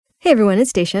Hey everyone,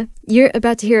 it's Dacia. You're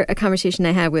about to hear a conversation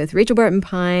I had with Rachel Barton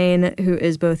Pine, who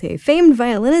is both a famed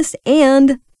violinist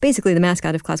and basically the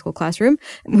mascot of Classical Classroom.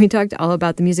 We talked all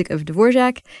about the music of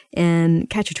Dvorak and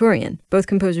Khachaturian, both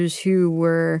composers who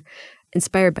were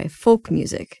inspired by folk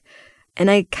music. And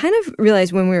I kind of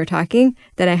realized when we were talking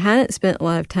that I hadn't spent a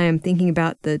lot of time thinking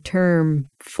about the term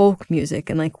folk music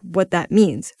and like what that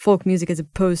means. Folk music as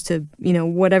opposed to,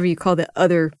 whatever you call the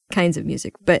other kinds of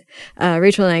music. But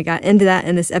Rachel and I got into that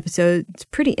in this episode. It's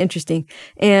pretty interesting.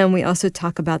 And we also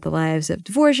talk about the lives of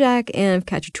Dvorak and of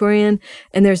Khachaturian.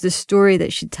 And there's this story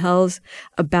that she tells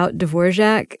about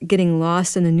Dvorak getting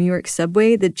lost in the New York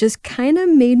subway that just kind of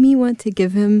made me want to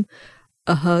give him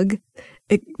a hug.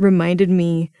 It reminded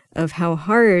me of how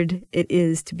hard it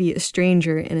is to be a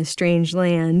stranger in a strange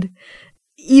land,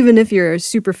 even if you're a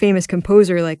super famous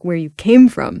composer like where you came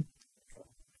from.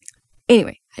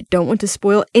 Anyway, I don't want to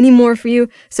spoil any more for you,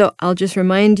 so I'll just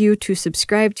remind you to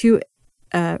subscribe to,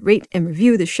 rate and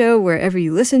review the show wherever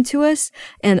you listen to us,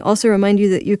 and also remind you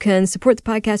that you can support the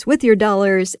podcast with your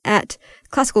dollars at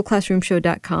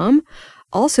classicalclassroomshow.com.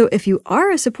 Also, if you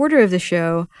are a supporter of the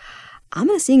show, I'm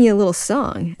going to sing you a little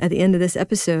song at the end of this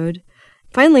episode.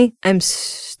 Finally, I'm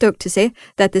stoked to say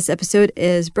that this episode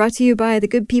is brought to you by the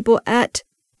good people at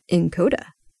Encoda.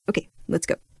 Okay, let's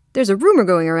go. There's a rumor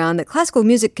going around that classical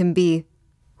music can be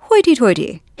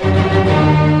hoity-toity.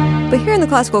 But here in the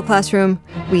Classical Classroom,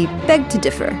 we beg to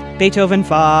differ. Beethoven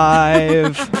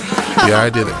 5. The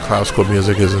idea that classical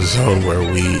music is a zone where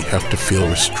we have to feel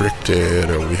restricted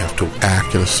or we have to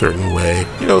act in a certain way,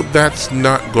 that's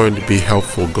not going to be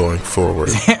helpful going forward.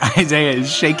 Isaiah is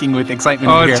shaking with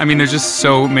excitement here. There's just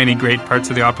so many great parts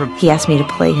of the opera. He asked me to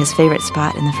play his favorite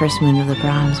spot in the first movement of the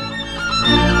Brahms.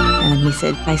 And then he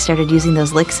said, I started using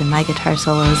those licks in my guitar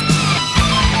solos.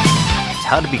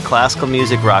 How to be classical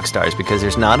music rock stars, because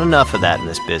there's not enough of that in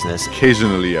this business.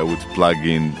 Occasionally I would plug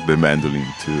in the mandolin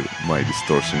to my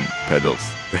distortion pedals.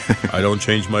 I don't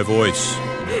change my voice.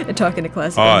 Talking to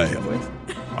classical music.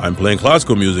 I'm playing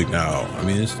classical music now.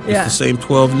 It's the same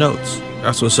 12 notes.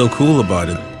 That's what's so cool about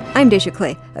it. I'm Dacia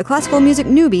Clay, a classical music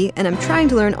newbie, and I'm trying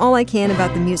to learn all I can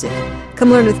about the music. Come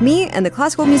learn with me and the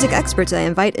classical music experts I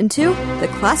invite into the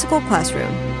Classical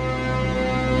Classroom.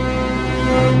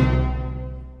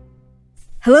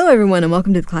 Hello, everyone, and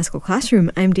welcome to the Classical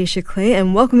Classroom. I'm Dacia Clay,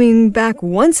 and welcoming back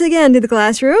once again to the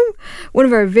classroom, one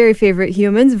of our very favorite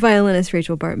humans, violinist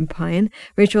Rachel Barton Pine.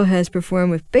 Rachel has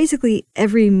performed with basically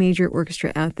every major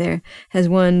orchestra out there, has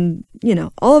won,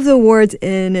 all of the awards,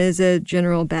 and is a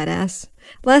general badass.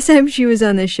 Last time she was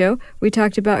on this show, we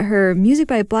talked about her Music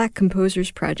by Black Composers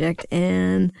project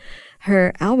and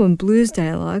her album Blues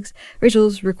Dialogues.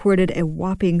 Rachel's recorded a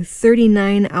whopping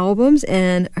 39 albums,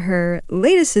 and her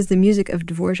latest is the music of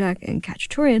Dvorak and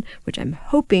Khachaturian, which I'm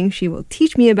hoping she will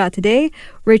teach me about today.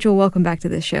 Rachel, welcome back to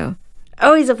this show.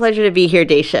 Always a pleasure to be here,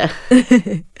 Dacia.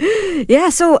 Yeah,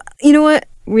 so you know what?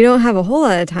 We don't have a whole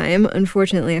lot of time,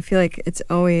 unfortunately. I feel like it's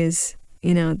always,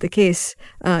 the case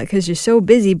because you're so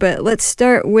busy. But let's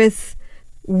start with,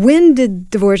 when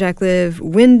did Dvorak live?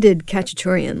 When did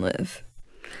Khachaturian live?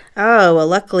 Oh, well,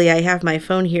 luckily I have my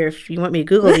phone here if you want me to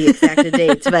Google the exact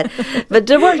dates. But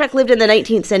Dvorak lived in the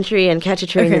 19th century and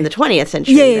Khachaturian in the 20th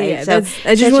century. Yeah. So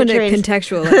I just wanted to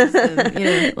contextualize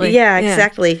them.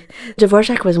 Exactly.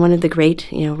 Dvorak was one of the great,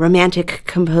 romantic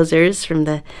composers from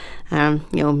the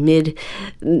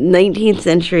mid-19th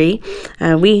century.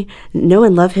 We know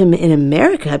and love him in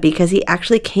America because he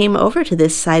actually came over to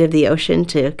this side of the ocean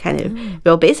to kind of,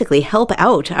 basically help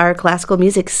out our classical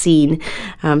music scene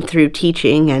through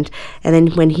teaching. And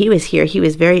then when he was here, he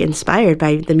was very inspired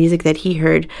by the music that he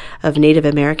heard of Native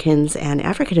Americans and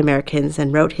African Americans,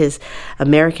 and wrote his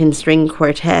American String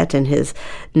Quartet and his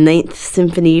Ninth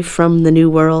Symphony from the New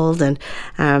World,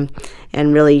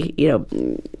 and really,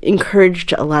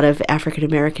 encouraged a lot of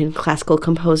African-American classical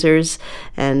composers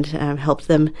and helped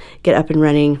them get up and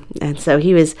running. And so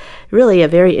he was really a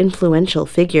very influential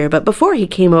figure. But before he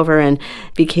came over and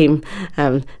became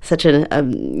such an,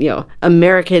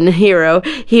 American hero,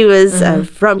 he was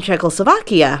from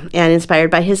Czechoslovakia and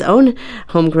inspired by his own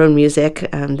homegrown music,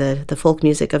 the folk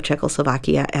music of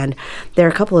Czechoslovakia. And there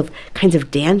are a couple of kinds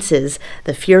of dances,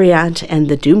 the Furiant and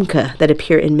the Dumka, that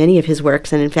appear in many of his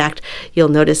works. And in fact, you'll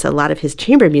notice a lot of his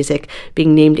chamber music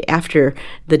being named after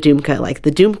the Dumka, like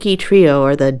the Dumki Trio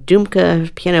or the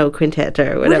Dumka Piano Quintet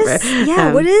or whatever.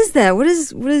 What is that? What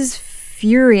is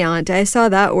Furiant? I saw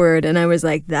that word and I was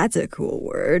like, that's a cool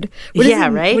word.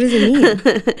 Right? What does it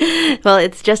mean? Well,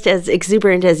 it's just as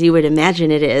exuberant as you would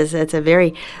imagine it is. It's a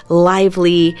very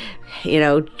lively,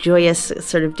 joyous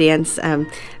sort of dance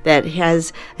that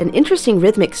has an interesting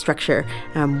rhythmic structure.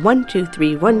 1, 2,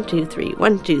 3, 1, 2, 3,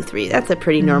 1, 2, 3. That's a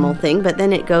pretty normal thing. But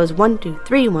then it goes 1, 2,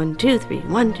 3, 1, 2, 3,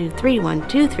 1, 2, 3, 1,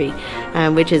 2, 3,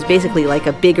 which is basically like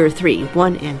a bigger 3.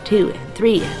 1 and 2 and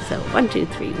 3. And so 1, 2,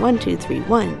 3, 1, 2, 3,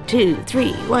 1, 2,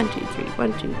 3, 1, 2, 3,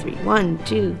 1, 2, 3, 1,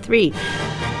 2, 3.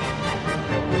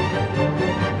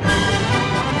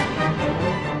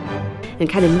 And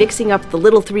kind of mixing up the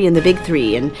little 3 and the big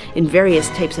 3 and in various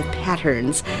types of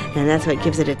patterns. And that's what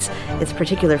gives it its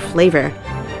particular flavor.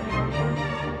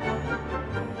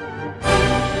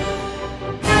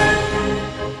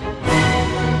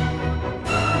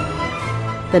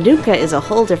 The dumka is a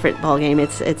whole different ballgame.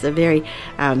 It's a very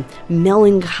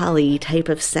melancholy type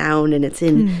of sound, and it's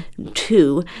in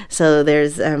 2. So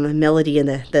there's a melody in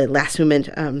the last movement,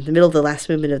 the middle of the last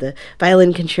movement of the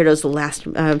violin concertos. The last,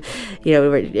 where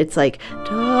it's like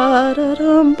da da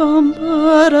dum bum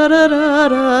ba da da da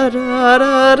da da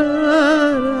da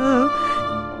da.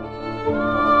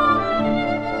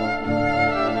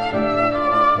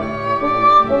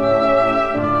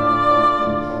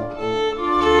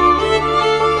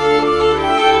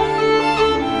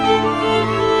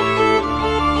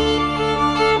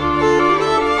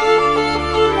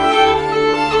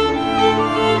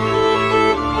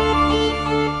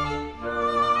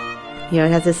 It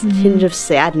has this tinge of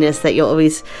sadness that you'll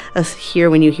always hear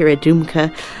when you hear a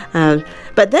dumka.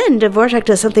 But then Dvorak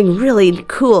does something really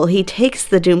cool. He takes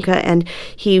the dumka and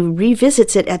he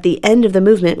revisits it at the end of the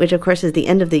movement, which of course is the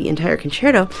end of the entire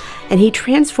concerto, and he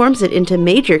transforms it into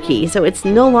major key. So it's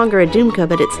no longer a dumka,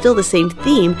 but it's still the same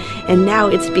theme, and now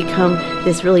it's become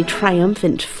this really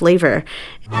triumphant flavor.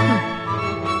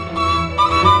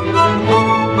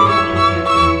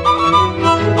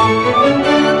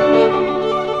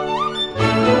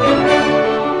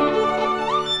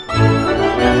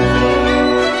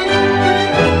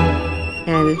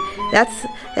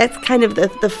 That's kind of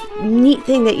the neat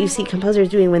thing that you see composers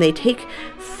doing when they take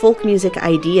folk music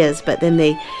ideas, but then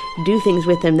they do things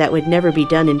with them that would never be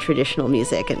done in traditional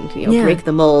music, and break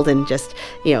the mold and just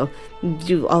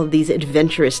do all of these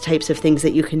adventurous types of things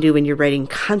that you can do when you're writing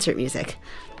concert music.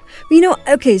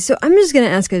 Okay, so I'm just going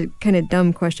to ask a kind of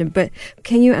dumb question, but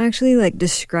can you actually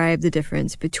describe the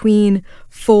difference between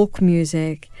folk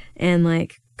music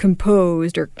and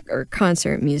composed or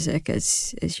concert music,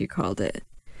 as you called it?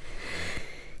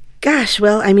 Gosh,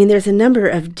 well, there's a number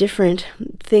of different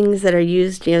things that are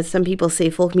used. Some people say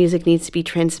folk music needs to be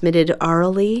transmitted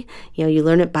orally. You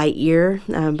learn it by ear,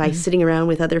 by sitting around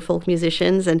with other folk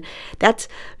musicians. And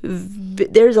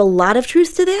there's a lot of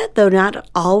truth to that, though not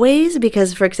always,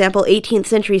 because, for example, 18th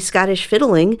century Scottish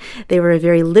fiddling, they were a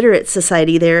very literate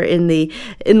society there in the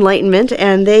Enlightenment,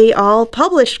 and they all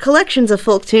published collections of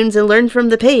folk tunes and learned from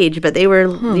the page, but they were,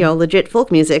 legit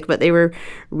folk music, but they were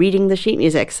reading the sheet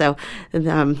music. So,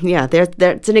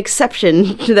 there's an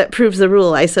exception that proves the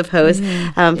rule, I suppose.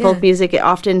 Folk music,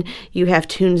 often you have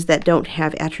tunes that don't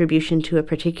have attribution to a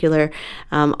particular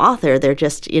author. They're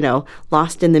just,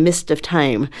 lost in the mist of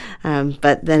time.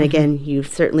 But then again, you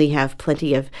certainly have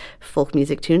plenty of folk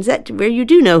music tunes where you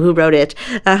do know who wrote it,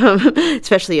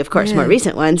 especially, of course, more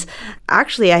recent ones.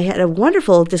 Actually, I had a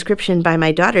wonderful description by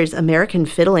my daughter's American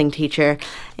fiddling teacher,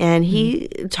 and he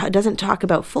doesn't talk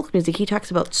about folk music. He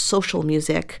talks about social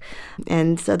music.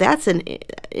 And so that's an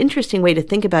interesting way to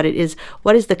think about it, is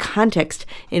what is the context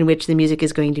in which the music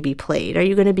is going to be played? Are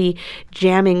you going to be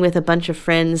jamming with a bunch of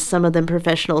friends, some of them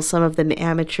professional, some of them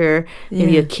amateur,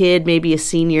 maybe a kid, maybe a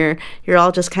senior? You're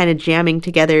all just kind of jamming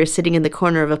together, sitting in the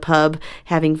corner of a pub,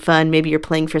 having fun. Maybe you're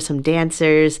playing for some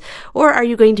dancers. Or are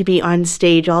you going to be on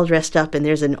stage all dressed up and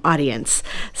there's an audience?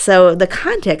 So the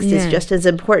context is just as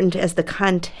important as the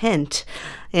content.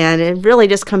 And it really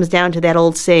just comes down to that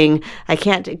old saying, I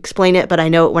can't explain it, but I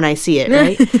know it when I see it,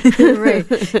 right?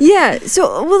 Right. Yeah. So,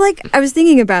 I was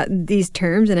thinking about these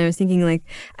terms, and I was thinking,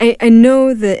 I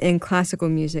know that in classical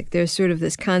music, there's sort of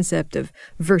this concept of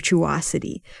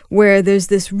virtuosity, where there's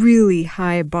this really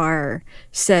high bar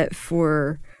set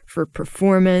for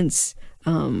performance,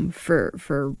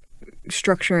 for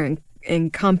structure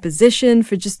and composition,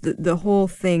 for just the whole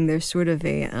thing. There's sort of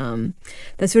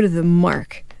that's sort of the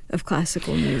mark of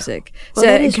classical music. Well,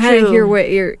 so I kind of hear what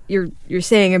you're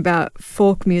saying about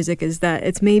folk music, is that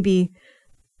it's maybe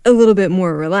a little bit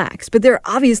more relaxed. But there are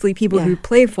obviously people who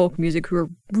play folk music who are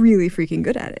really freaking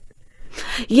good at it.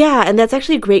 Yeah, and that's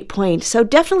actually a great point. So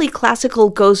definitely classical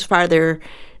goes farther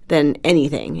than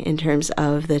anything in terms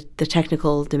of the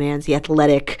technical demands, the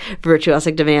athletic,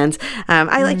 virtuosic demands.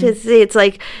 I like to say it's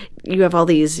like you have all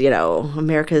these,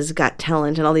 America's Got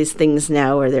Talent and all these things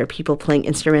now where there are people playing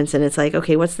instruments, and it's like,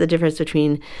 okay, what's the difference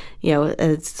between,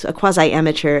 it's a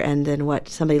quasi-amateur and then what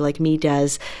somebody like me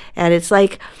does? And it's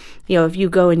like, if you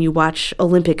go and you watch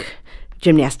Olympic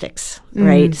gymnastics,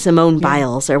 right? Simone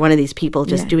Biles or one of these people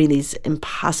just doing these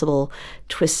impossible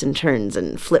twists and turns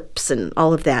and flips and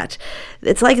all of that.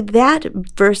 It's like that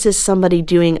versus somebody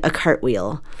doing a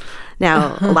cartwheel.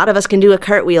 Now, a lot of us can do a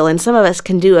cartwheel, and some of us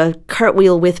can do a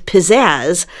cartwheel with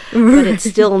pizzazz, but it's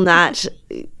still not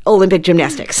Olympic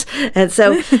gymnastics. And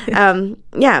so,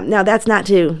 now that's not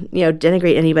to,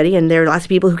 denigrate anybody, and there are lots of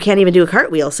people who can't even do a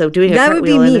cartwheel, so doing a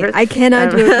cartwheel... That would be me. I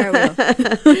cannot do a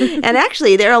cartwheel. And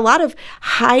actually, there are a lot of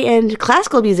high-end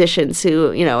classical musicians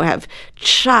who, have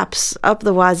chops up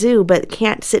the wazoo, but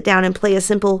can't sit down and play a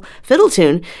simple fiddle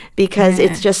tune because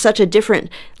it's just such a different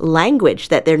language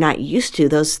that they're not used to,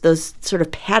 those sort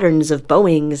of patterns of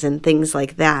bowings and things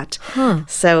like that.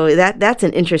 So that's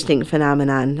an interesting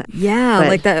phenomenon. Yeah,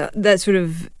 like that sort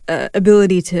of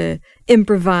ability to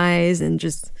improvise and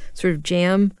just sort of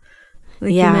jam.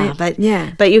 Like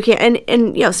but you can,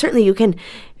 and certainly you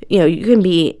can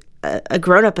be a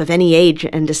grown-up of any age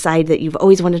and decide that you've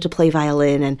always wanted to play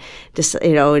violin and just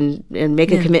and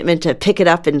make a commitment to pick it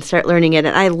up and start learning it.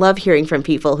 And I love hearing from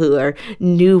people who are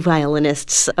new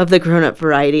violinists of the grown-up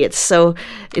variety. It's so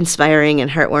inspiring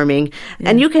and heartwarming.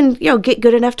 And you can get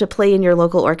good enough to play in your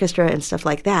local orchestra and stuff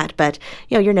like that, but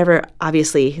you're never,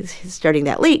 obviously starting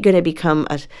that late, going to become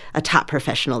a top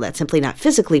professional. That's simply not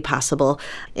physically possible.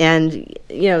 And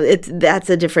that's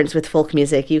a difference with folk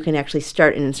music. You can actually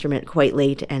start an instrument quite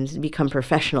late and become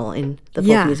professional in the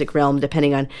folk music realm,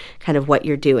 depending on kind of what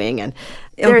you're doing. And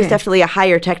there is definitely a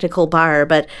higher technical bar,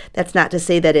 but that's not to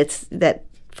say that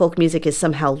folk music is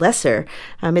somehow lesser.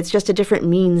 It's just a different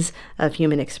means of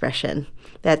human expression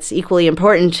that's equally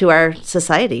important to our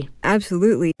society.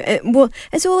 Absolutely. And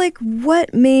so like,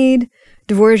 what made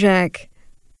Dvorak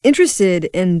interested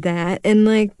in that, and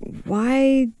like,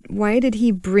 why did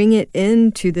he bring it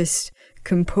into this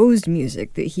composed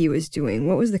music that he was doing?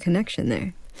 What was the connection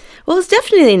there? Well, it's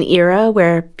definitely an era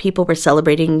where people were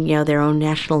celebrating, their own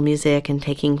national music and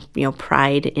taking,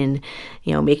 pride in,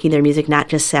 making their music not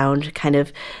just sound kind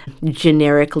of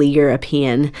generically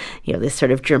European, this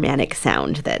sort of Germanic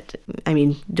sound that,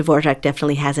 Dvorak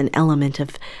definitely has an element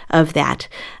of that,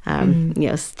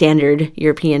 standard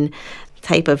European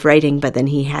type of writing, but then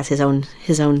he has his own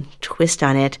twist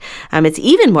on it. It's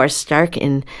even more stark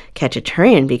in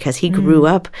Khachaturian because he grew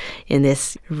up in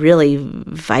this really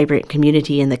vibrant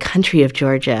community in the country of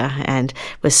Georgia and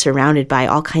was surrounded by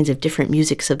all kinds of different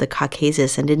musics of the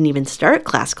Caucasus and didn't even start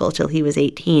classical till he was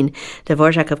 18.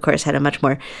 Dvorak, of course, had a much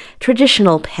more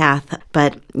traditional path,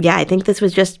 but I think this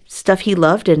was just stuff he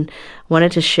loved and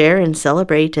wanted to share and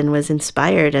celebrate and was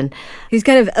inspired. And he's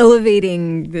kind of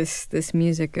elevating this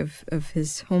music of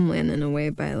his homeland in a way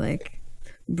by like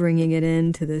bringing it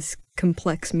into this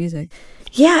complex music.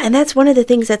 Yeah, and that's one of the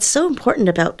things that's so important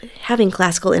about having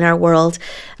classical in our world.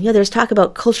 There's talk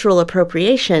about cultural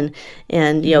appropriation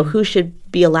and, who should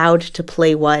be allowed to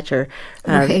play what, or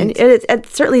and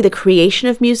certainly the creation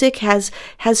of music has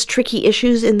tricky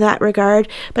issues in that regard.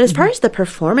 But as far as the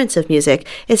performance of music,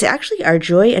 it's actually our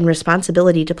joy and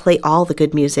responsibility to play all the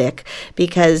good music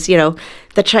because,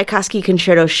 the Tchaikovsky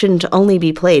concerto shouldn't only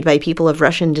be played by people of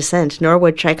Russian descent, nor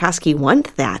would Tchaikovsky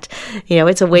want that.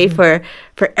 It's a way for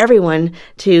everyone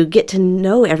to get to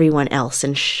know everyone else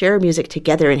and share music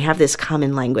together and have this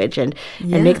common language and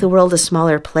make the world a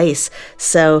smaller place.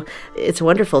 So it's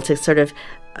wonderful to sort of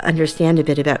understand a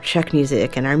bit about Czech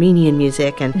music and Armenian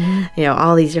music and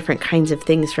all these different kinds of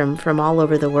things from all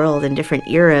over the world in different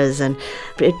eras, and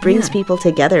it brings people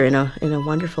together in a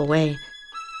wonderful way.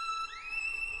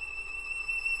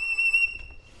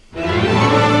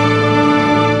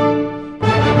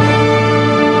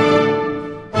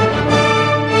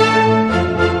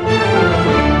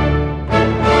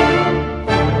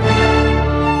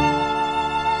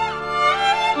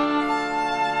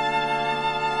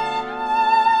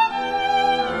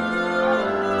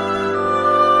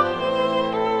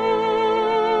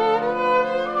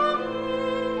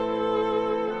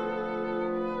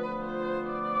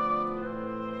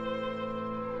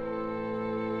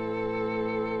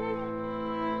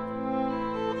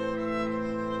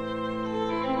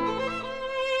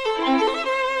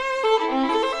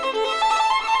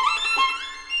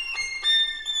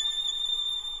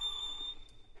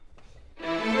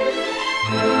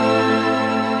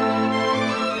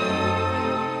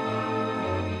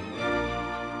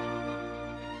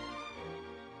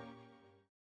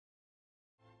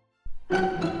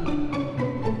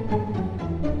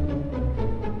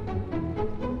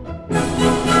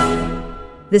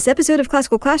 This episode of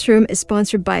Classical Classroom is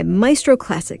sponsored by Maestro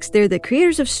Classics. They're the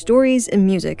creators of Stories in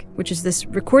Music, which is this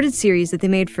recorded series that they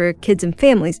made for kids and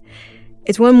families.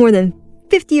 It's won more than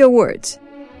 50 awards,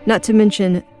 not to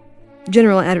mention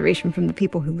general adoration from the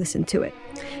people who listen to it.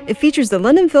 It features the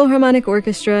London Philharmonic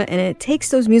Orchestra, and it takes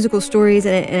those musical stories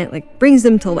and it brings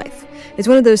them to life. It's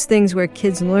one of those things where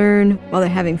kids learn while they're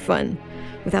having fun,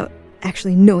 without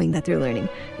actually knowing that they're learning.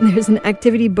 And there's an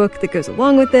activity book that goes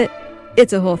along with it.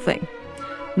 It's a whole thing.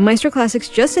 Maestro Classics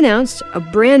just announced a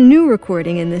brand new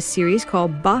recording in this series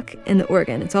called Bach and the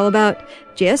Organ. It's all about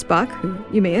J.S. Bach, who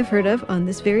you may have heard of on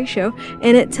this very show,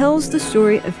 and it tells the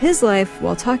story of his life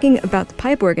while talking about the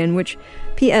pipe organ, which,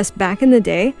 P.S., back in the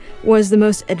day, was the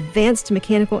most advanced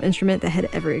mechanical instrument that had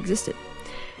ever existed.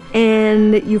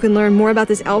 And you can learn more about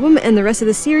this album and the rest of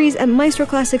the series at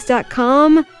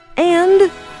maestroclassics.com,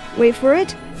 and wait for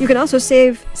it, you can also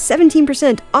save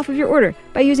 17% off of your order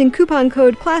by using coupon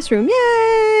code CLASSROOM.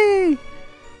 Yay!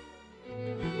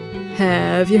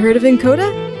 Have you heard of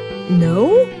Encoda?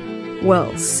 No?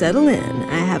 Well, settle in.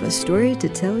 I have a story to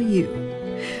tell you.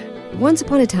 Once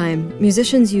upon a time,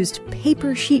 musicians used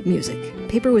paper sheet music.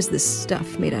 Paper was this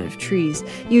stuff made out of trees.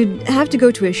 You'd have to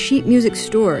go to a sheet music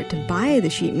store to buy the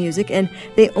sheet music, and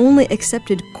they only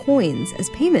accepted coins as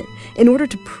payment. In order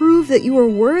to prove that you were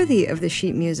worthy of the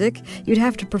sheet music, you'd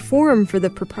have to perform for the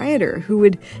proprietor, who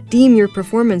would deem your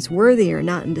performance worthy or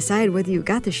not and decide whether you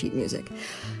got the sheet music.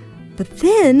 But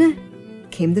then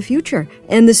came the future,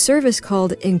 and the service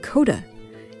called Encoda.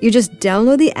 You just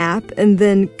download the app, and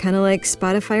then, kind of like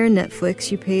Spotify or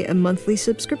Netflix, you pay a monthly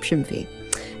subscription fee.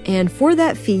 And for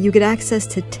that fee, you get access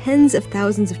to tens of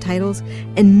thousands of titles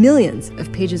and millions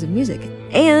of pages of music.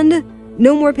 And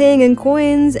no more paying in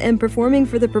coins and performing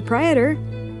for the proprietor.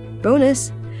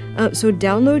 Bonus. So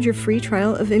download your free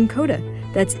trial of Encoda.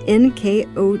 That's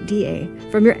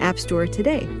Nkoda from your app store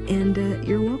today. And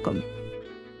you're welcome.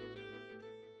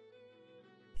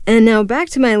 And now back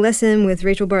to my lesson with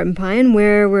Rachel Barton Pine,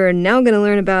 where we're now going to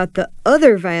learn about the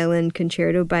other violin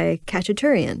concerto by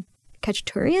Khachaturian.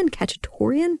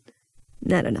 Khachaturian?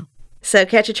 I don't know. So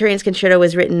Khachaturian's concerto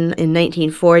was written in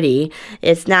 1940.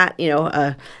 It's not,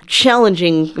 a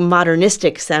challenging,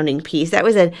 modernistic sounding piece. That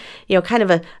was kind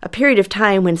of a period of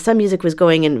time when some music was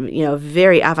going in, a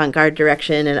very avant-garde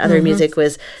direction, and other music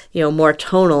was, more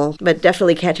tonal. But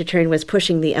definitely Khachaturian was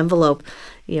pushing the envelope,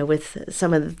 with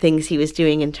some of the things he was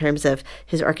doing in terms of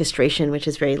his orchestration, which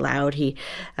is very loud. He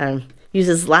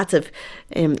uses lots of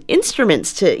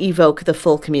instruments to evoke the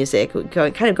folk music,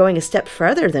 going a step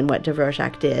further than what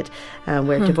Dvorak did,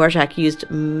 where Dvorak used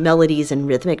melodies and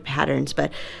rhythmic patterns, but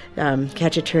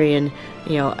Khachaturian,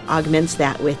 augments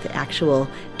that with actual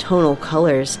tonal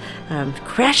colors,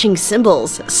 crashing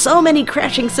cymbals, so many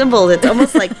crashing cymbals. It's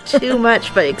almost like too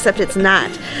much, but except it's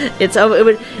not. If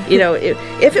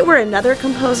it were another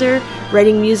composer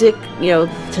writing music,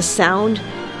 to sound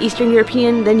Eastern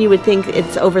European, then you would think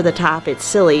it's over the top, it's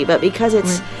silly. But because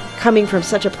it's coming from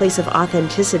such a place of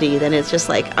authenticity, then it's just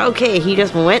like, okay, he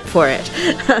just went for it.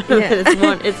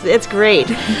 It's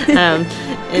great. And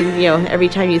every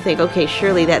time you think, okay,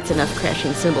 surely that's enough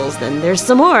crashing cymbals, then there's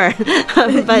some more.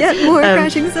 But yet more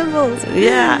crashing cymbals.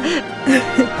 Yeah.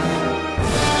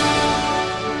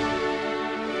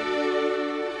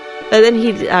 And then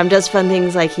he does fun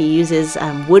things like he uses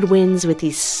woodwinds with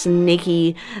these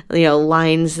snaky,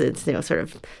 lines. It's, sort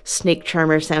of snake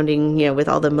charmer sounding, with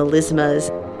all the melismas.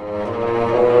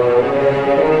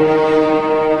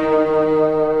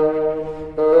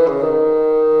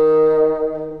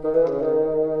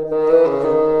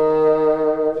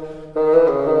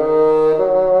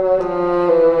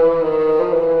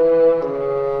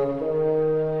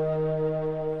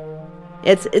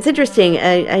 It's interesting.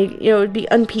 It would be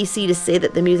un-PC to say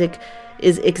that the music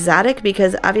is exotic,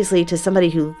 because obviously to somebody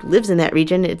who lives in that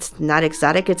region, it's not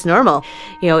exotic, it's normal.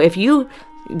 If you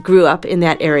grew up in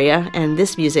that area and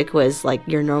this music was like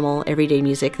your normal everyday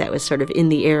music that was sort of in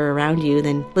the air around you,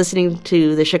 then listening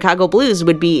to the Chicago blues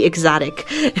would be exotic.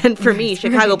 And for me,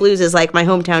 Chicago blues is like my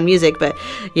hometown music, but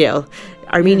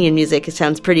Armenian music, it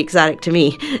sounds pretty exotic to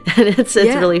me. And it's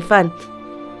really fun.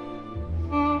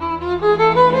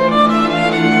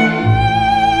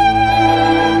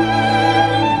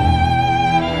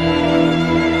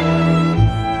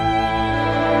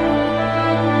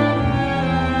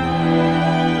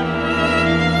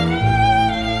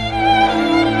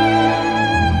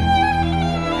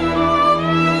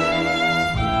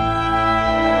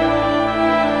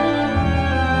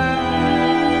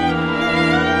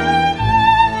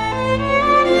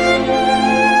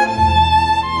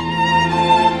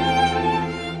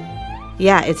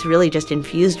 Yeah, it's really just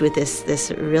infused with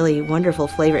this really wonderful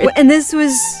flavor. And this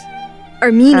was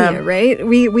Armenia, right?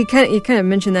 You kind of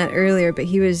mentioned that earlier, but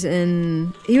he was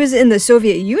in the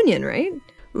Soviet Union, right?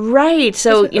 Right.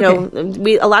 So,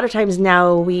 we a lot of times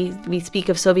now we speak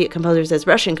of Soviet composers as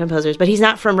Russian composers, but he's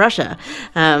not from Russia.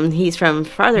 He's from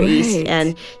farther east,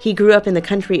 and he grew up in the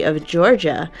country of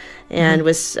Georgia, and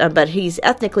but he's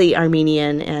ethnically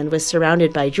Armenian and was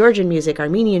surrounded by Georgian music,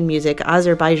 Armenian music,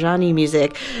 Azerbaijani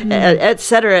music, et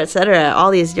cetera,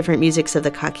 all these different musics of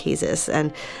the Caucasus,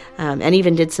 and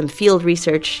even did some field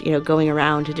research, going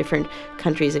around to different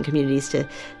countries and communities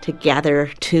to gather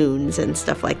tunes and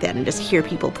stuff like that, and just hear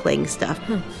people playing stuff.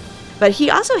 But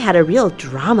he also had a real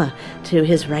drama to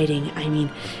his writing. I mean,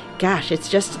 gosh, it's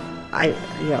just, I'd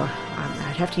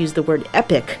have to use the word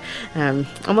epic.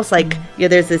 Almost like,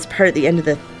 there's this part at the end of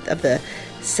the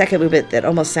second movement that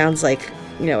almost sounds like,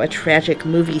 a tragic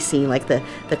movie scene, like the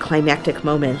climactic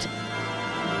moment.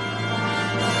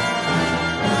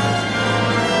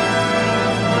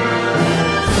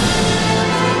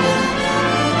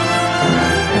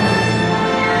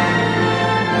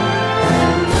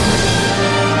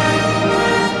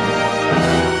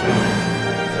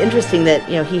 Interesting that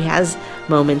he has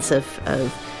moments of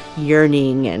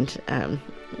yearning and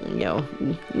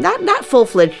not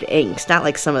full-fledged angst, not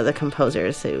like some of the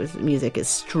composers whose music is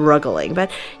struggling, but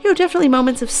definitely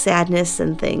moments of sadness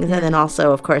and things, and then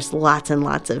also, of course, lots and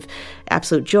lots of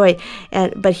absolute joy.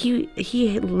 But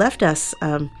he left us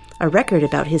a record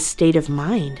about his state of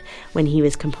mind when he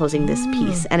was composing this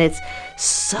piece, and it's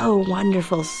so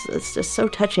wonderful. It's just so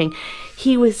touching.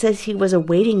 Says he was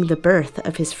awaiting the birth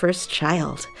of his first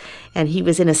child, and he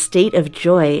was in a state of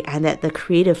joy, and that the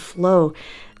creative flow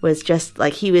was just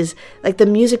like the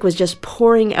music was just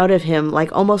pouring out of him,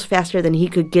 like almost faster than he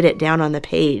could get it down on the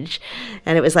page.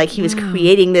 And it was like he was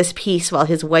creating this piece while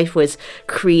his wife was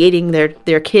creating their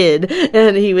kid.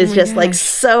 And he was just like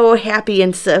so happy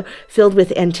and so filled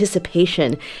with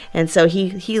anticipation. And so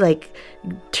he like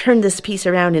turned this piece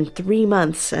around in 3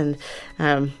 months, and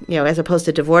as opposed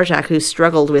to Dvorak, who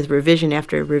struggled with revision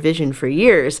after revision for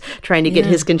years trying to get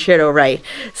his concerto right.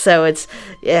 So it's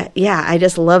I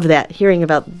just love that, hearing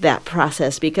about that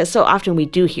process, because so often we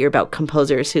do hear about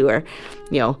composers who are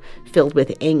filled with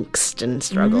angst and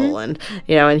struggle, and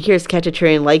here's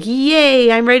Khachaturian like,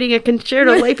 yay, I'm writing a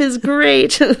concerto, life is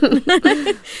great.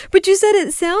 But you said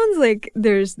it sounds like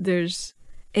there's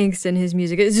angst in his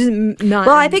music. It's just not.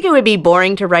 Well, I think it would be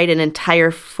boring to write an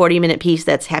entire 40-minute piece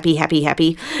that's happy, happy,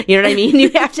 happy. You know what I mean? You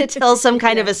have to tell some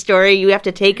kind of a story. You have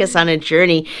to take us on a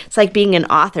journey. It's like being an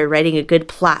author writing a good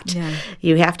plot. Yeah.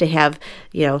 You have to have,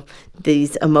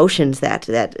 these emotions that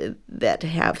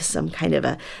have some kind of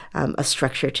a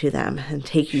structure to them and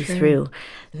take you through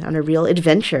on a real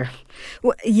adventure.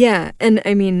 Well, yeah, and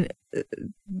I mean,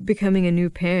 becoming a new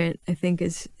parent, I think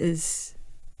is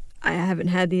I haven't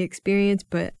had the experience,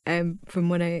 but from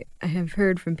what I have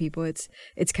heard from people, it's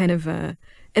kind of an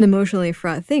emotionally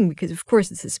fraught thing, because of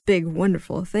course it's this big,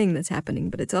 wonderful thing that's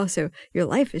happening, but it's also your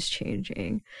life is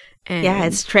changing. And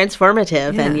it's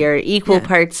transformative, and you're equal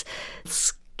parts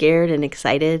scared and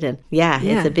excited, and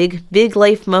it's a big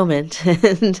life moment.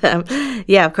 And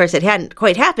of course it hadn't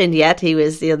quite happened yet. He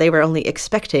was they were only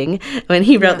expecting when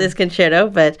he wrote this concerto.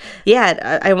 But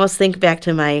I almost think back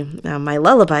to my my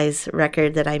lullabies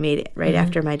record that I made right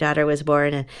after my daughter was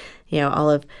born, and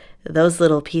all of those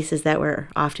little pieces that were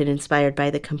often inspired by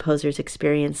the composer's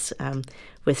experience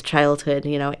with childhood,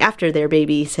 after their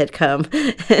babies had come.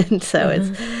 And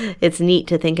so it's neat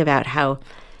to think about how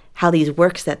these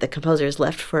works that the composers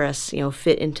left for us,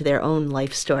 fit into their own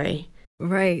life story.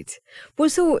 Right. Well,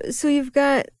 so you've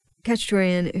got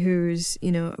Khachaturian, who's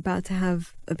about to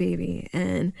have a baby,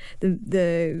 and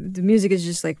the music is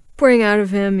just like pouring out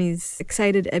of him. He's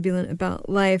excited, ebullient about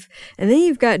life, and then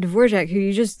you've got Dvorak, who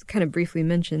you just kind of briefly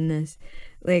mentioned this,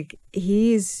 like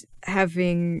he's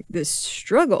having this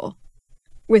struggle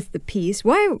with the piece.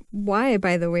 Why,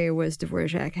 by the way, was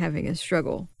Dvorak having a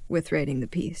struggle with writing the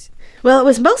piece? Well, it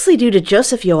was mostly due to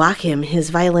Joseph Joachim, his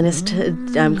violinist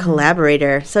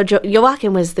collaborator. So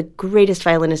Joachim was the greatest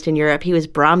violinist in Europe. He was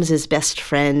Brahms's best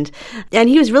friend, and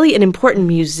he was really an important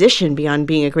musician beyond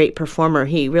being a great performer.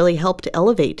 He really helped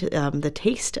elevate the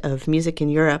taste of music in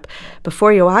Europe.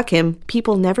 Before Joachim,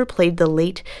 people never played the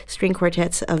late string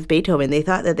quartets of Beethoven. They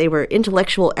thought that they were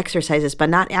intellectual exercises, but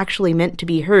not actually meant to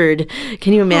be heard.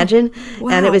 Can you imagine? Oh,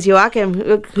 wow. And it was Joachim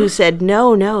who said,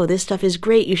 no, this stuff is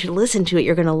great. You should listen to it.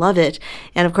 You're going to love it.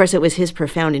 And of course, it was his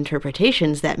profound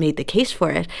interpretations that made the case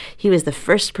for it. He was the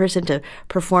first person to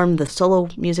perform the solo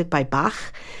music by Bach.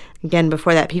 Again,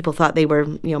 before that, people thought they were,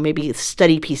 maybe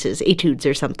study pieces, etudes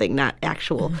or something, not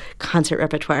actual concert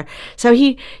repertoire. So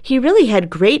he really had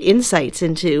great insights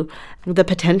into the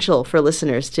potential for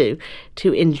listeners to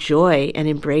enjoy and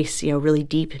embrace, really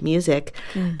deep music.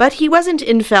 But he wasn't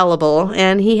infallible,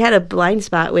 and he had a blind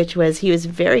spot, which was he was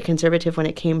very conservative when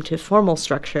it came to formal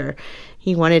structure.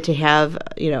 He wanted to have,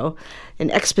 an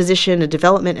exposition, a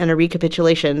development, and a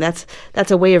recapitulation. That's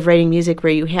a way of writing music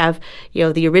where you have,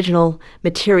 the original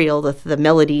material, the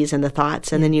melodies and the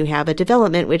thoughts, and then you have a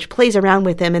development which plays around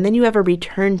with them, and then you have a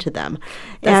return to them.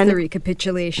 That's the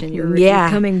recapitulation. You're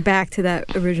coming back to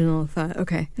that original thought.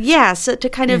 Okay. Yeah, so to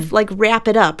kind of like wrap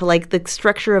it up, like the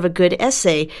structure of a good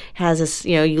essay has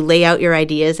you lay out your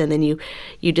ideas, and then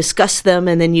you discuss them,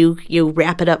 and then you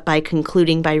wrap it up by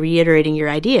concluding by reiterating your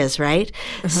ideas, right?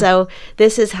 So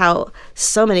this is how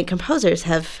so many composers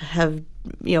have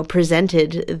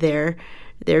presented their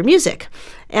music.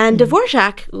 And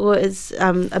Dvorak was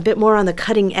a bit more on the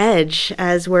cutting edge,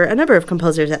 as were a number of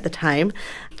composers at the time,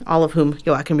 all of whom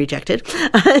Joachim rejected.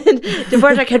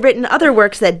 Dvorak had written other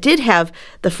works that did have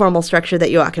the formal structure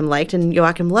that Joachim liked, and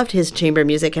Joachim loved his chamber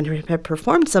music and had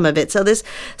performed some of it.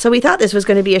 So we thought this was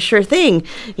going to be a sure thing.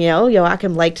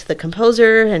 Joachim liked the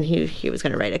composer, and he was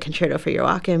going to write a concerto for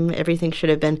Joachim. Everything should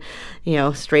have been,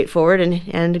 straightforward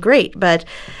and great. But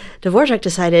Dvorak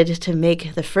decided to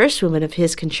make the first movement of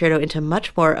his concerto into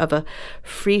much more of a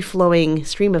free-flowing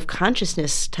stream of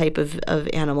consciousness type of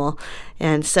animal.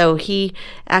 And so he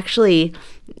actually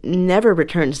never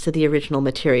returns to the original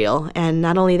material. And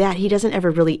not only that, he doesn't ever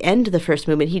really end the first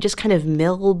movement. He just kind of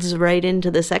melds right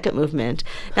into the second movement.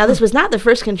 Now, this was not the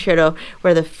first concerto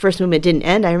where the first movement didn't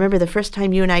end. I remember the first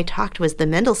time you and I talked was the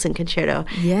Mendelssohn concerto.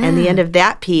 Yeah. And the end of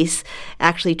that piece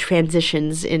actually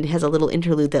transitions and has a little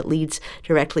interlude that leads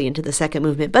directly into the second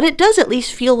movement. But it does at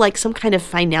least feel like some kind of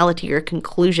finality or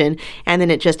conclusion. And then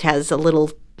it just has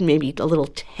maybe a little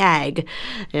tag,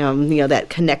 that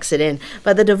connects it in.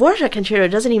 But the Dvorak concerto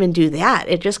doesn't even do that.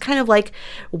 It just kind of like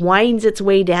winds its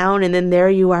way down, and then there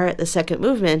you are at the second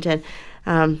movement. And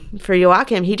for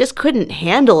Joachim, he just couldn't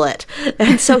handle it.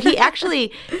 And so he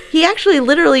actually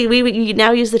literally, we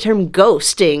now use the term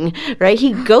ghosting, right?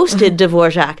 He ghosted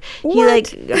Dvorak.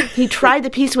 He tried the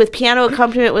piece with piano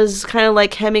accompaniment, was kind of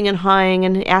like hemming and hawing,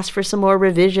 and asked for some more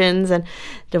revisions. And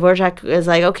Dvorak was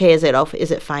like, okay, is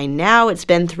it fine now? It's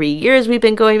been 3 years we've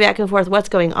been going back and forth. What's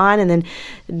going on? And then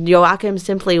Joachim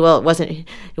simply, it was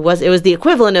the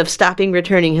equivalent of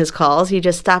returning his calls. He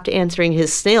just stopped answering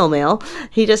his snail mail.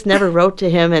 He just never wrote to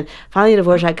him. And finally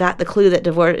Dvorak got the clue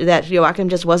that Joachim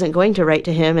just wasn't going to write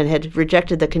to him and had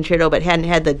rejected the concerto but hadn't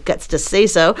had the guts to say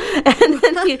so. And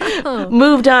then he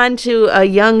moved on to a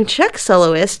young Czech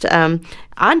soloist,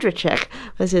 Ondřej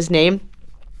was his name.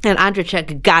 And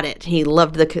Ondřej got it. He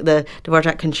loved the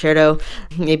Dvorak concerto.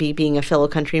 Maybe being a fellow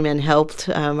countryman helped,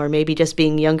 or maybe just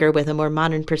being younger with a more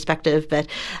modern perspective. But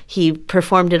he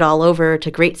performed it all over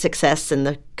to great success, and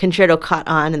the concerto caught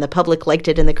on, and the public liked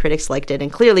it, and the critics liked it.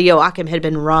 And clearly Joachim had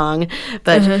been wrong.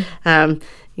 But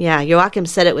Joachim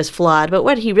said it was flawed, but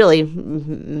what he really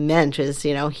meant is,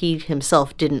 he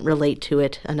himself didn't relate to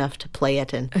it enough to play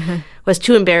it, and was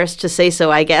too embarrassed to say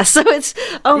so, I guess. So it's,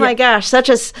 my gosh, such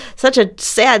a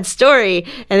sad story.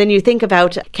 And then you think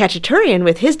about Khachaturian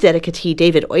with his dedicatee,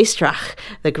 David Oistrakh,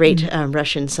 the great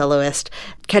Russian soloist.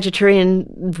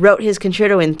 Khachaturian wrote his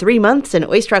concerto in 3 months, and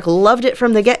Oistrakh loved it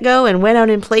from the get-go and went out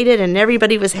and played it, and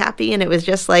everybody was happy, and it was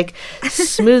just like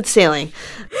smooth sailing.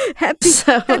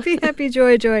 Happy,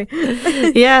 joy.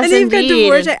 Yes, and then you've got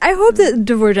indeed. Dvorak. I hope that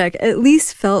Dvorak at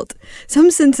least felt some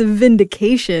sense of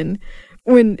vindication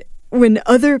when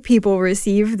other people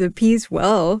receive the piece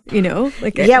well,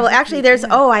 Actually, there's,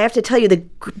 I have to tell you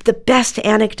the best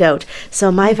anecdote. So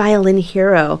my violin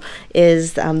hero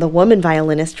is the woman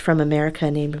violinist from America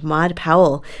named Maud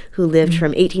Powell, who lived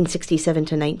from 1867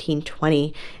 to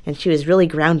 1920, and she was really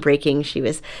groundbreaking. She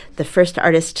was the first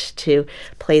artist to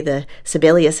play the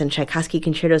Sibelius and Tchaikovsky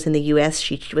concertos in the U.S.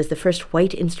 She was the first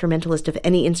white instrumentalist of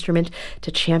any instrument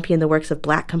to champion the works of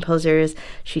black composers.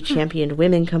 She championed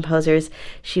women composers.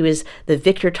 She was the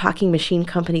Victor Talking Machine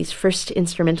Company's first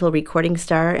instrumental recording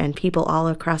star, and people all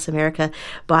across America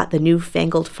bought the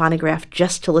newfangled phonograph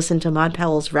just to listen to Maud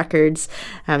Powell's records.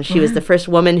 She was the first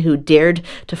woman who dared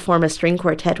to form a string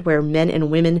quartet where men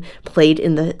and women played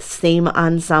in the same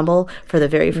ensemble for the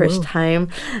very first time.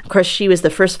 Of course, she was the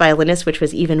first violinist, which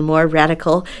was even more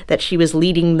radical, that she was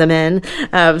leading the men.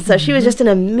 So she was just an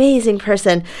amazing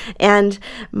person. And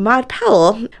Maud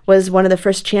Powell was one of the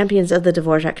first champions of the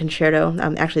Dvorak concerto,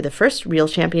 actually the first real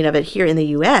champion of it here in the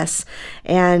U.S.,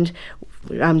 and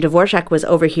Dvorak was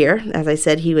over here. As I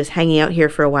said, he was hanging out here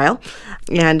for a while,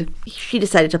 and she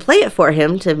decided to play it for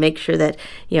him to make sure that,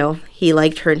 he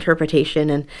liked her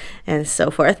interpretation and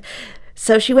so forth.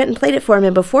 So she went and played it for him,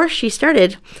 and before he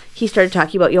started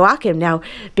talking about Joachim. Now,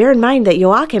 bear in mind that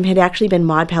Joachim had actually been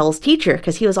Maud Powell's teacher,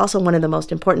 because he was also one of the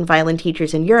most important violin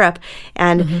teachers in Europe,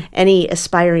 and any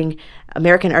aspiring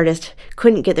American artist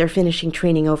couldn't get their finishing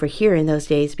training over here in those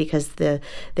days because there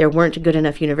weren't good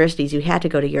enough universities. You had to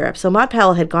go to Europe. So Maud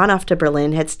Powell had gone off to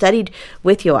Berlin, had studied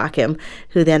with Joachim,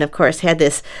 who then, of course, had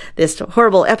this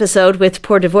horrible episode with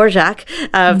poor Dvorak.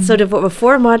 So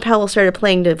before Maud Powell started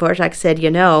playing, Dvorak said,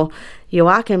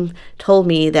 Joachim told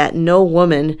me that no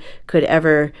woman could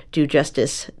ever do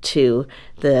justice to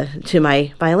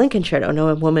my violin concerto.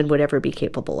 No woman would ever be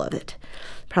capable of it.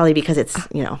 Probably because it's,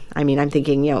 I'm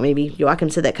thinking, maybe Joachim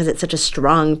said that because it's such a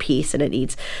strong piece and it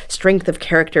needs strength of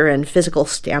character and physical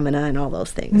stamina and all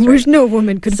those things. Which no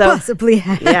woman could possibly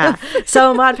have. Yeah.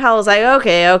 So Maud Powell was like,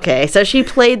 okay. So she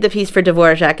played the piece for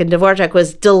Dvorak, and Dvorak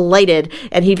was delighted,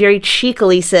 and he very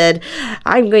cheekily said,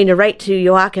 I'm going to write to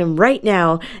Joachim right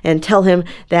now and tell him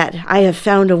that I have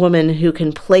found a woman who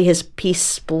can play his piece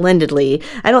splendidly.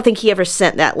 I don't think he ever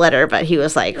sent that letter, but he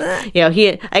was like,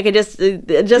 I could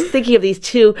just thinking of these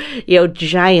two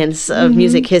giants of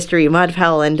music history, Maud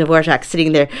Powell and Dvorak,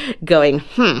 sitting there going,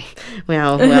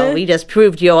 well, we just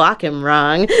proved Joachim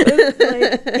wrong.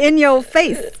 In your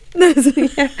face.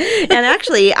 And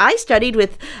actually, I studied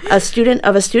with a student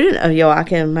of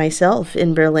Joachim myself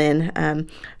in Berlin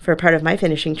for part of my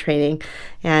finishing training.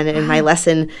 And in my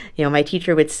lesson, my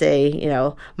teacher would say,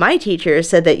 my teacher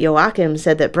said that Joachim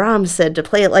said that Brahms said to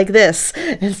play it like this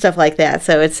and stuff like that.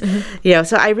 So it's,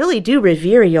 so I really do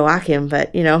revere Joachim,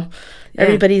 but,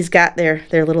 everybody's got their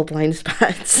little blind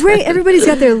spots. Right. Everybody's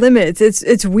got their limits.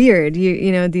 It's weird.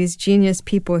 These genius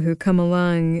people who come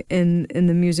along in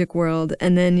the music world,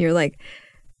 and then you're like,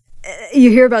 you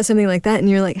hear about something like that and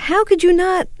you're like, how could you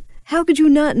not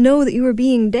know that you were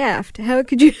being daft? How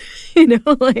could you,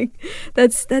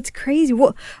 that's crazy.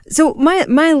 Well, so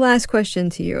my last question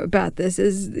to you about this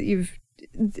is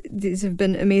these have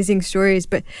been amazing stories,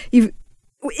 but is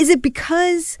it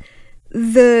because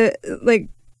the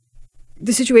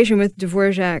situation with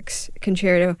Dvorak's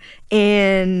concerto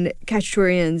and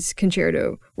Khachaturian's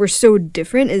concerto were so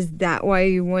different? Is that why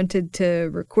you wanted to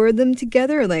record them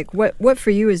together? What for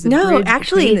you is the bridge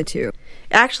between the two?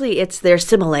 Actually, it's their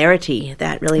similarity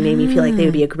that really made me feel like they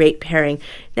would be a great pairing.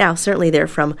 Now, certainly they're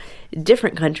from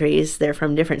different countries. They're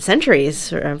from different centuries,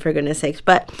 for goodness sakes.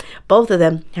 But both of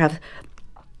them have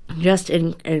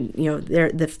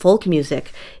the folk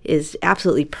music is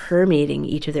absolutely permeating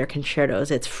each of their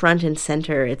concertos. It's front and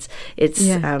center. It's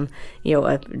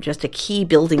just a key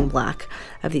building block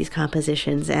of these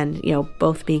compositions, and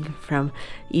both being from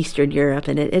Eastern Europe,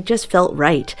 and it just felt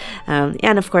right.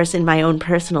 And of course, in my own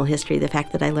personal history, the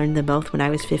fact that I learned them both when I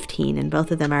was 15, and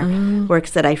both of them are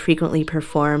works that I frequently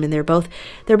perform, and they're both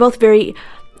very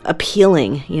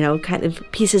appealing, kind of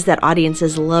pieces that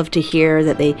audiences love to hear,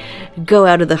 that they go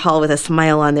out of the hall with a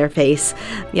smile on their face.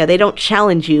 They don't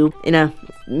challenge you in a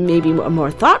maybe a more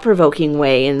thought-provoking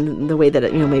way, in the way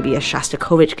that maybe a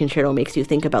Shostakovich concerto makes you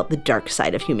think about the dark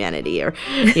side of humanity, or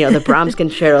the Brahms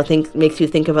concerto makes you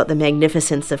think about the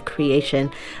magnificence of creation.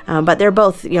 But they're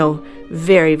both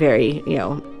very, very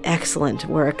excellent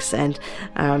works, and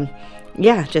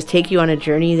just take you on a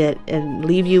journey and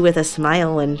leave you with a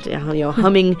smile and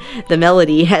humming the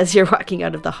melody as you're walking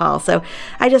out of the hall. So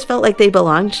I just felt like they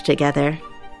belonged together.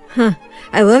 Huh.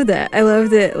 I love that. I love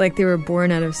that they were born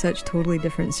out of such totally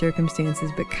different circumstances,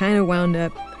 but kind of wound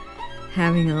up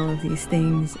having all of these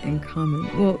things in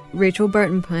common. Well, Rachel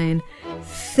Barton Pine,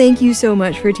 thank you so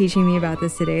much for teaching me about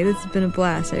this today. This has been a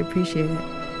blast. I appreciate it.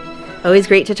 Always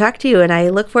great to talk to you, and I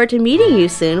look forward to meeting you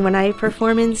soon when I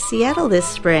perform in Seattle this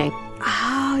spring.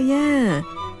 Oh, yeah.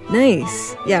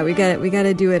 Nice. Yeah, we got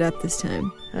to do it up this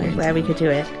time. I'm glad we could do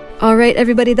it. All right,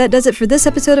 everybody, that does it for this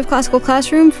episode of Classical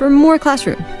Classroom. For more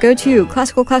Classroom, go to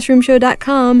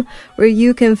classicalclassroomshow.com, where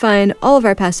you can find all of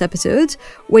our past episodes,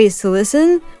 ways to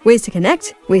listen, ways to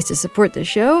connect, ways to support the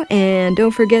show, and don't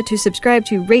forget to subscribe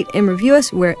to, rate, and review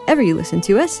us wherever you listen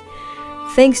to us.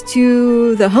 Thanks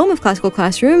to the home of Classical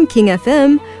Classroom, King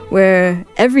FM, where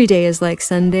every day is like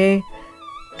Sunday,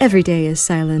 every day is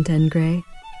silent and gray.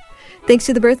 Thanks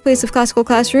to the birthplace of Classical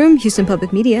Classroom, Houston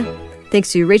Public Media.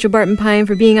 Thanks to Rachel Barton Pine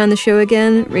for being on the show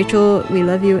again. Rachel, we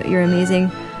love you. You're amazing.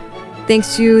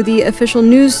 Thanks to the official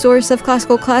news source of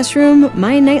Classical Classroom,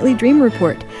 My Nightly Dream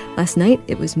Report. Last night,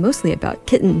 it was mostly about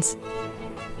kittens.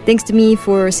 Thanks to me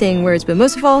for saying words, but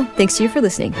most of all, thanks to you for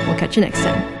listening. We'll catch you next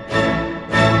time.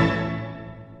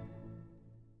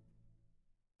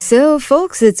 So,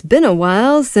 folks, it's been a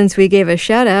while since we gave a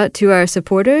shout out to our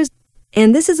supporters.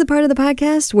 And this is the part of the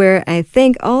podcast where I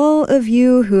thank all of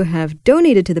you who have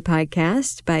donated to the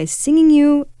podcast by singing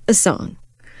you a song.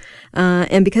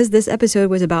 And because this episode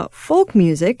was about folk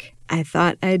music, I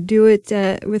thought I'd do it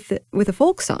with a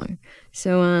folk song.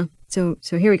 So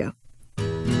here we go.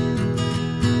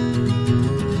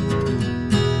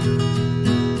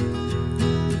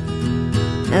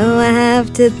 Oh, I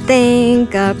have to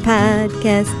thank our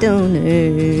podcast donors.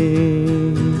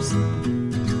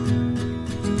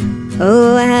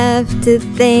 Oh, I have to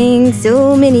thank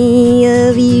so many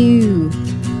of you.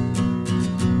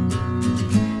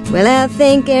 Well, I'll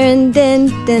thank Aaron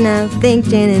Dent, and I'll thank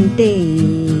Jan and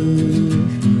Dave.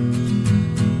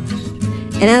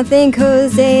 And I'll thank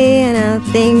Jose, and I'll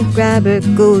thank Robert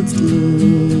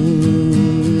Goldstein.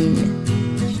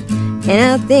 And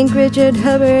I'll thank Richard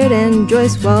Hubbard and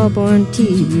Joyce Walborn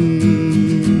too.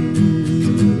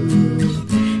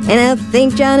 And I'll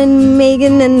thank John and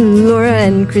Megan and Laura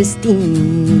and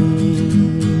Christine.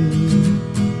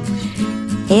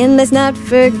 And let's not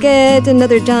forget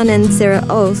another John and Sarah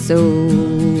also.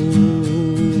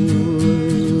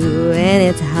 And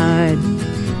it's hard,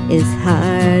 it's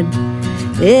hard,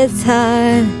 it's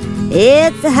hard,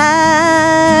 it's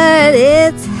hard,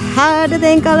 it's hard to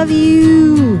thank all of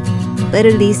you. But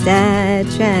at least I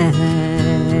tried.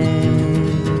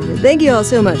 Thank you all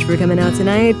so much for coming out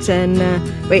tonight. And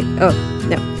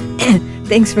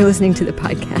thanks for listening to the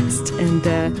podcast. And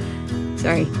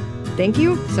sorry. Thank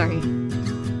you. Sorry.